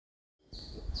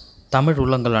தமிழ்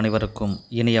உள்ளங்கள் அனைவருக்கும்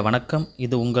இனிய வணக்கம்.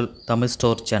 இது உங்கள் தமிழ்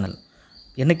ஸ்டோர் சேனல்.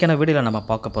 இன்றைக்கான வீடியோவில் நம்ம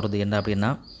பார்க்க போகிறது என்ன அப்படின்னா,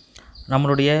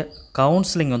 நம்மளுடைய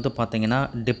கவுன்சிலிங் வந்து பார்த்திங்கன்னா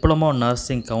டிப்ளமோ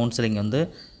நர்சிங் கவுன்சிலிங் வந்து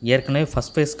ஏற்கனவே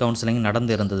ஃபஸ்ட் ஃபேஸ் கவுன்சிலிங்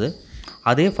நடந்து இருந்தது.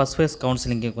 அதே ஃபஸ்ட் ஃபேஸ்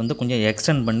கவுன்சிலிங்க்கு வந்து கொஞ்சம்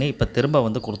எக்ஸ்டெண்ட் பண்ணி இப்போ திரும்ப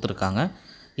வந்து கொடுத்துருக்காங்க.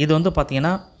 இது வந்து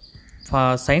பார்த்திங்கன்னா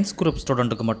சயின்ஸ் குரூப்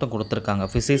ஸ்டூடெண்ட்டுக்கு மட்டும் கொடுத்துருக்காங்க.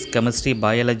 Physics, chemistry,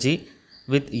 biology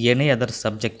with any other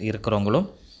subject இருக்கிறவங்களும்,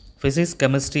 physics,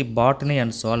 chemistry, botany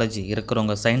and zoology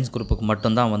இருக்கிறவங்க சயின்ஸ் குரூப்புக்கு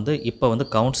மட்டும்தான் வந்து இப்போ வந்து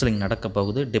கவுன்சிலிங் நடக்க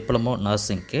போகுது டிப்ளமோ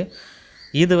நர்சிங்க்கு.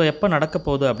 இது எப்போ நடக்க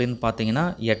போகுது அப்படின்னு பார்த்தீங்கன்னா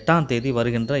 8ஆம் தேதி,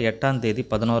 வருகின்ற 8ஆம் தேதி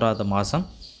 11வது மாதம்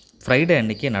ஃப்ரைடே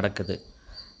அன்றைக்கி நடக்குது.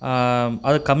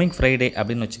 அது கம்மிங் ஃப்ரைடே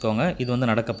அப்படின்னு வச்சுக்கோங்க. இது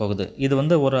வந்து நடக்க போகுது. இது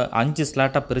வந்து ஒரு 5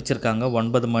 ஸ்லாட்டாக பிரிச்சிருக்காங்க.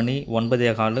 9 மணி,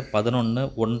 9:15, 11,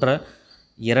 1:30,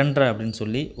 2:30 அப்படின்னு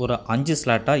சொல்லி ஒரு 5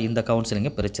 ஸ்லாட்டாக இந்த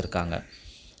கவுன்சிலிங்கை பிரிச்சிருக்காங்க.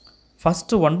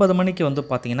 ஃபஸ்ட்டு 9 மணிக்கு வந்து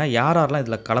பார்த்திங்கன்னா யாரெல்லாம்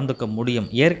இதில் கலந்துக்க முடியும்.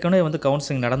 ஏற்கனவே வந்து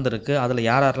கவுன்சிலிங் நடந்திருக்கு. அதில்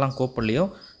யாரெல்லாம் கூப்பிடலையோ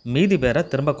மீதி பேரை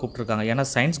திரும்ப கூப்பிட்ருக்காங்க. ஏன்னா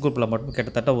சயின்ஸ் குரூப்பில் மட்டும்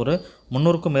கிட்டத்தட்ட ஒரு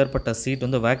 300க்கும் மேற்பட்ட சீட்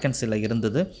வந்து வேக்கன்சியில்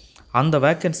இருந்தது. அந்த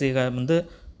வேக்கன்சியை வந்து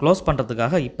க்ளோஸ்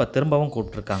பண்ணுறதுக்காக இப்போ திரும்பவும்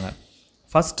கூப்பிட்ருக்காங்க.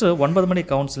 ஃபஸ்ட்டு 9 மணி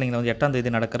கவுன்சிலிங்கில் வந்து 8ஆம்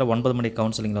தேதி நடக்கிற 9 மணி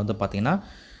கவுன்சிலிங்கில் வந்து பார்த்திங்கன்னா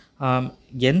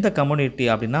எந்த கம்யூனிட்டி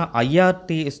அப்படின்னா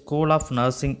ஐஆர்டி ஸ்கூல் ஆஃப்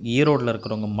நர்சிங் ஈரோடில்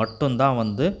இருக்கிறவங்க மட்டும்தான்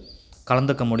வந்து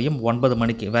கலந்துக்க முடியும் 9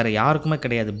 மணிக்கு. வேறு யாருக்குமே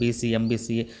கிடையாது. PC,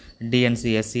 MBC, DNC,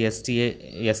 SC,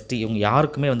 ST இவங்க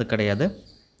யாருக்குமே வந்து கிடையாது.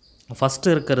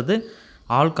 ஃபஸ்ட்டு இருக்கிறது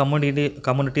ஆல்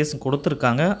கம்யூனிட்டிஸ்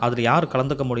கொடுத்துருக்காங்க. அதில் யார்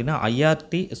கலந்துக்க முடியும்னா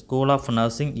ஐஆர்டி ஸ்கூல் ஆஃப்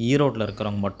நர்சிங் ஈரோட்டில்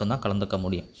இருக்கிறவங்க மட்டும்தான் கலந்துக்க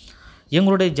முடியும்.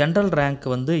 எங்களுடைய ஜென்ரல் ரேங்க்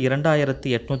வந்து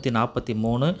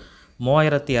 2843,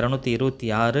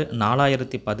 3226,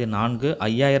 4014, 5057,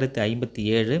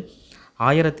 1528, 3065, 3487,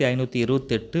 4095,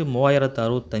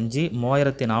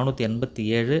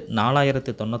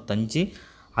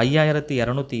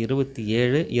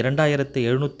 5227, 2787, 3099,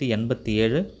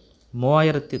 3698,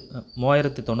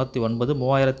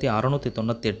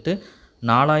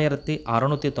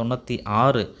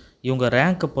 4696 இவங்க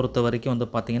ரேங்க்கை பொறுத்த வரைக்கும் வந்து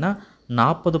பார்த்திங்கன்னா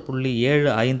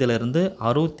 40.75லேருந்து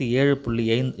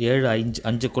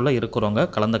 67.75க்குள்ளே இருக்கிறவங்க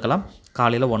கலந்துக்கலாம்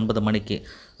காலையில் 9 மணிக்கு.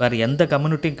 வேறு எந்த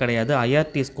கம்யூனிட்டியும் கிடையாது.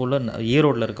 ஐஆர்டி ஸ்கூலில்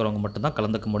ஈரோடில் இருக்கிறவங்க மட்டும்தான்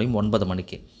கலந்துக்க முடியும் 9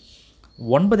 மணிக்கு.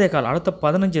 9:15 அடுத்த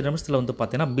 15 நிமிஷத்தில் வந்து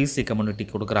பார்த்திங்கன்னா பிசி கம்யூனிட்டி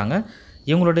கொடுக்குறாங்க.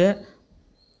 இவங்களுடைய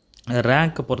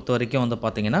ரேங்க்கை பொறுத்த வரைக்கும் வந்து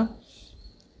பார்த்திங்கன்னா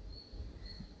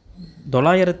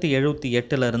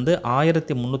 978லேருந்து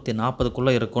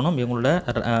 1340க்குள்ளே இருக்கணும். இவங்களோட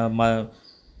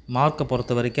மார்க்கை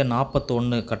பொறுத்த வரைக்கும்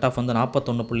 41 கட் ஆஃப் வந்து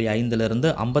 41.5லேருந்து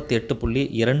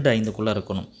 58.25க்குள்ளே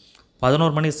இருக்கணும்.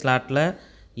 11 மணி ஸ்லாட்டில்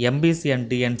எம்பிசி அண்ட்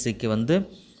டிஎன்சிக்கு வந்து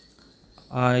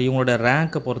இவங்களோட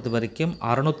ரேங்க்கை பொறுத்த வரைக்கும்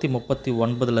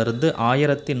 639லேருந்து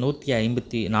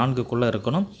 1154க்குள்ளே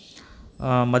இருக்கணும்.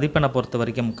 மதிப்பெண்ணை பொறுத்த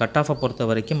வரைக்கும் கட் ஆஃபை பொறுத்த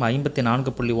வரைக்கும்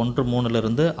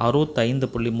 54.13லேருந்து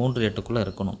 65.38க்குள்ளே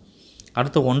இருக்கணும்.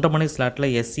 அடுத்து 1:30 மணி ஸ்லாட்டில்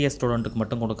எஸ்சிஎஸ் ஸ்டூடெண்ட்டுக்கு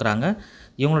மட்டும் கொடுக்குறாங்க.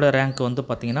 இவங்களோட ரேங்க் வந்து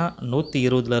பார்த்திங்கன்னா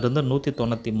 120லேருந்து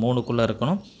 193க்குள்ளே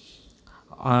இருக்கணும்.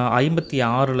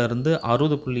 56லேருந்து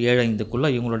 60.75க்குள்ளே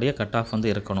இவங்களுடைய கட் ஆஃப் வந்து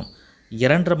இருக்கணும்.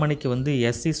 2:30 மணிக்கு வந்து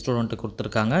எஸ்சி ஸ்டூடெண்ட்டு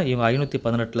கொடுத்துருக்காங்க. இவங்க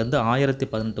 518லேருந்து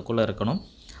 1018க்குள்ளே இருக்கணும்.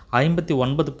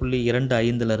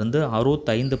 59.25லேருந்து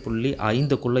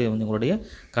 65.5க்குள்ளே இவங்களுடைய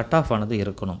கட் ஆஃப் ஆனது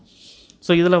இருக்கணும்.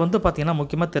 ஸோ இதில் வந்து பார்த்திங்கன்னா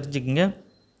முக்கியமாக தெரிஞ்சுக்கிங்க,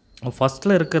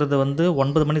 ஃபஸ்ட்டில் இருக்கிறது வந்து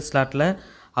 9 மணி ஸ்லாட்டில்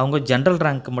அவங்க ஜென்ரல்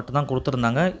ரேங்க் மட்டும்தான்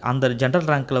கொடுத்துருந்தாங்க. அந்த ஜென்ரல்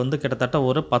ரேங்க்கில் வந்து கிட்டத்தட்ட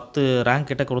ஒரு 10 ரேங்க்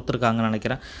கிட்ட கொடுத்துருக்காங்கன்னு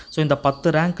நினைக்கிறேன். ஸோ இந்த 10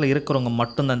 ரேங்க்கில் இருக்கிறவங்க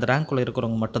மட்டும்தான், இந்த ரேங்க்குள்ளே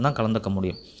இருக்கிறவங்க மட்டும்தான் கலந்துக்க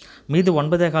முடியும். மீது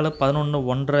 9:15, 11,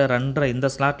 1:30, 2:30 இந்த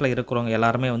ஸ்லாட்டில் இருக்கிறவங்க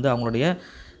எல்லாருமே வந்து அவங்களுடைய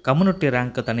கம்யூனிட்டி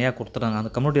ரேங்க்கு தனியாக கொடுத்துருக்காங்க.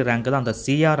 அந்த கம்யூனிட்டி ரேங்க்கு தான் அந்த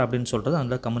சிஆர் அப்படின்னு சொல்கிறது,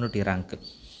 அந்த கம்யூனிட்டி ரேங்க்கு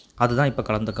அதுதான் இப்போ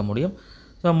கலந்துக்க முடியும்.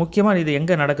 ஸோ முக்கியமாக இது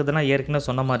எங்கே நடக்குதுன்னா ஏற்கனவே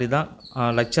சொன்ன மாதிரி தான்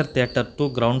lecture theatre 2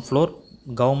 ground floor,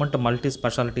 government multi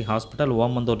speciality hospital,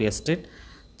 Omandur estate,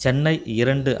 Chennai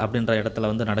 2 அப்படின்ற இடத்துல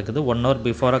வந்து நடக்குது. 1 hour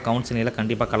பிஃபோராக கவுன்சிலிங்கில்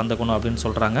கண்டிப்பாக கலந்துக்கணும் அப்படின்னு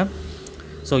சொல்கிறாங்க.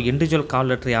 ஸோ இண்டிவிஜுவல் கால்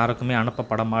லெட்டர் யாருக்குமே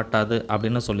அனுப்பப்பட மாட்டாது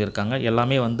அப்படின்னு சொல்லியிருக்காங்க.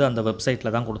 எல்லாமே வந்து அந்த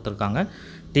வெப்சைட்டில் தான் கொடுத்துருக்காங்க.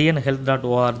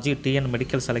 tnhealth.org,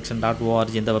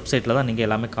 tnmedicalselection.org இந்த வெப்சைட்டில் தான் நீங்கள்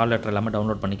எல்லாமே கால் லெட்டர் எல்லாமே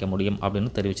டவுன்லோட் பண்ணிக்க முடியும்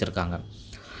அப்படின்னு தெரிவிச்சிருக்காங்க.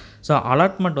 ஸோ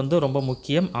அலாட்மெண்ட் வந்து ரொம்ப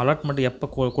முக்கியம். அலாட்மெண்ட் எப்போ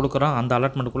கொடுக்குறோம் அந்த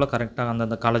அலாட்மெண்ட்டுக்குள்ளே கரெக்டாக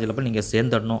அந்தந்த காலேஜில் போய் நீங்கள்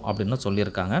சேர்ந்துடணும் அப்படின்னு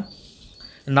சொல்லியிருக்காங்க.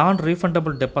 நான்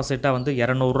ரீஃபண்டபிள் டெபாசிட்டாக வந்து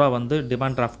 200 ரூபா வந்து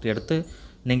டிமாண்ட் டிராஃப்ட் எடுத்து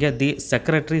நீங்கள் தி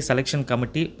செக்ரட்டரி செலெக்ஷன்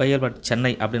கமிட்டி பையர்பட்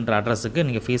சென்னை அப்படின்ற அட்ரஸுக்கு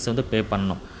நீங்கள் ஃபீஸ் வந்து பே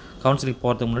பண்ணணும். கவுன்சிலிங்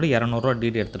போகிறதுக்கு முன்னாடி 200 ரூபா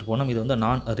டிடி எடுத்துகிட்டு போகணும். இது வந்து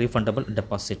நான் ரீஃபண்டபிள்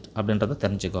டெபாசிட் அப்படின்றத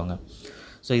தெரிஞ்சுக்கோங்க.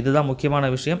 ஸோ இதுதான் முக்கியமான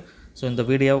விஷயம். ஸோ இந்த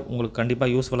வீடியோ உங்களுக்கு கண்டிப்பாக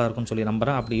யூஸ்ஃபுல்லாக இருக்கும்னு சொல்லி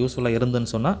நம்புகிறேன். அப்படி யூஸ்ஃபுல்லாக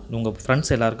இருந்துன்னு சொன்னால் உங்கள்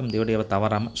ஃப்ரெண்ட்ஸ் எல்லாருக்கும் இந்த வீடியோவை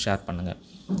தவறாமல் ஷேர் பண்ணுங்கள்.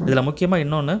 இதில் முக்கியமாக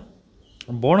இன்னொன்று,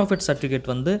 போனஃபைட் சர்டிஃபிகேட்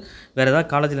வந்து வேறு ஏதாவது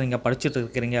காலேஜில் நீங்கள் படிச்சுட்டு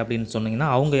இருக்கிறீங்க அப்படின்னு சொன்னீங்கன்னா,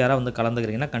 அவங்க யாராவது வந்து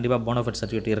கலந்துக்கிறீங்கன்னா கண்டிப்பாக போனஃபைட்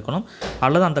சர்டிஃபிகேட் இருக்கணும்.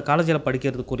 அல்லது அந்த காலேஜில்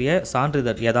படிக்கிறதுக்குரிய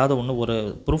சான்றிதழ் ஏதாவது ஒன்று ஒரு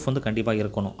ப்ரூஃப் வந்து கண்டிப்பாக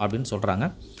இருக்கணும் அப்படின்னு சொல்கிறாங்க.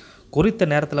 குறித்த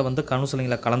நேரத்தில் வந்து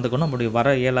கவுன்சிலிங்கில் கலந்துக்கணும். அப்படி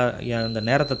வர அந்த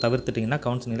நேரத்தை தவிர்த்துட்டிங்கன்னா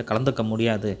கவுன்சிலிங்கில் கலந்துக்க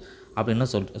முடியாது அப்படின்னு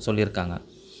சொல்லியிருக்காங்க.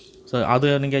 ஸோ அது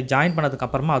நீங்கள் ஜாயின்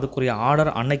பண்ணதுக்கப்புறமா அதுக்குரிய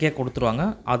ஆர்டர் அன்னைக்கே கொடுத்துருவாங்க.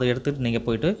 அதை எடுத்துகிட்டு நீங்கள்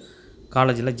போய்ட்டு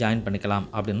காலேஜில் ஜாயின் பண்ணிக்கலாம்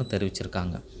அப்படின்னு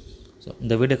தெரிவிச்சிருக்காங்க. ஸோ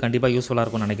இந்த வீடியோ கண்டிப்பாக யூஸ்ஃபுல்லாக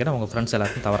இருக்கும்னு நினைக்கிறேன். உங்கள் ஃப்ரெண்ட்ஸ்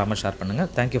எல்லாருக்கும் தவறாமல் ஷேர்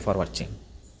பண்ணுங்கள். தேங்க்யூ ஃபார் வாட்சிங்.